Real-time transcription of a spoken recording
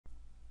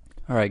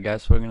Alright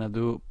guys, we're gonna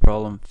do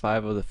problem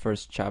 5 of the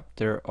first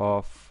chapter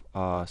of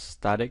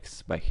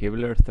Statics by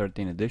Hibbeler,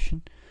 13th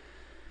edition.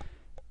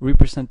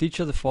 Represent each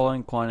of the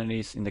following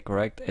quantities in the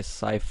correct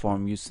SI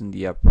form using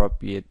the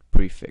appropriate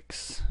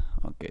prefix.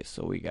 Okay,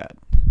 so we got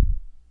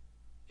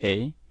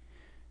A,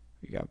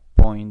 we got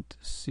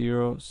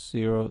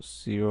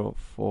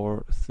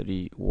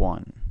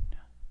 0.000431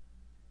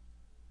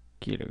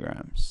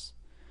 kilograms.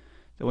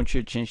 I want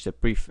you to change the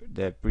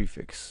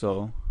prefix,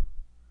 so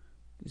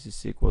this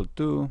is equal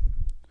to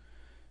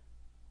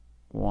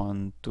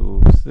 1,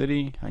 2,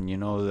 3, and you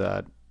know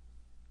that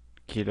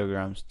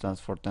kilograms stands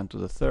for 10 to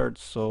the third,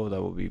 so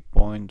that will be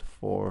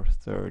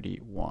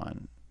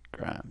 0.431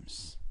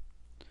 grams.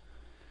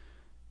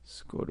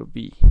 Let's go to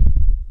B.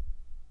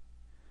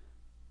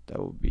 That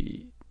will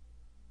be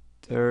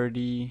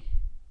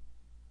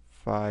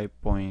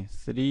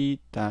 35.3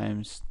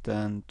 times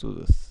 10 to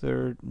the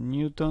third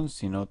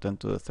newtons. You know 10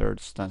 to the third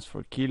stands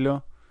for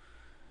kilo.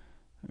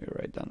 Let me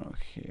write down over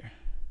here.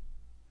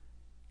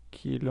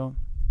 Kilo.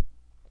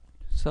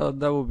 So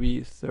that will be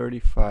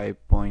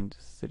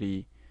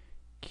 35.3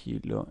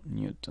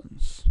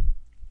 kilonewtons.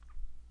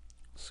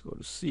 Let's go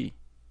to C.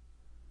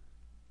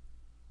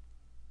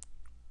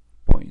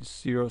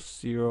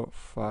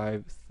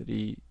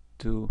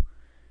 0.00532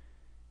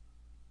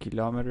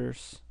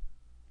 kilometers.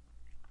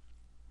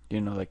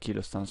 You know that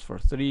kilo stands for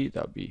 3.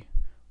 That will be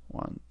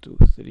 1, 2,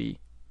 3.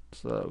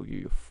 So that will give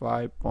you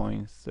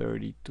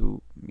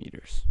 5.32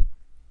 meters.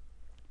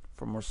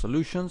 For more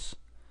solutions,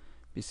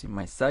 visit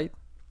my site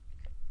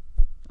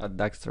at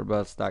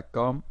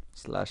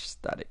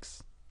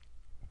daxterbells.com/statics.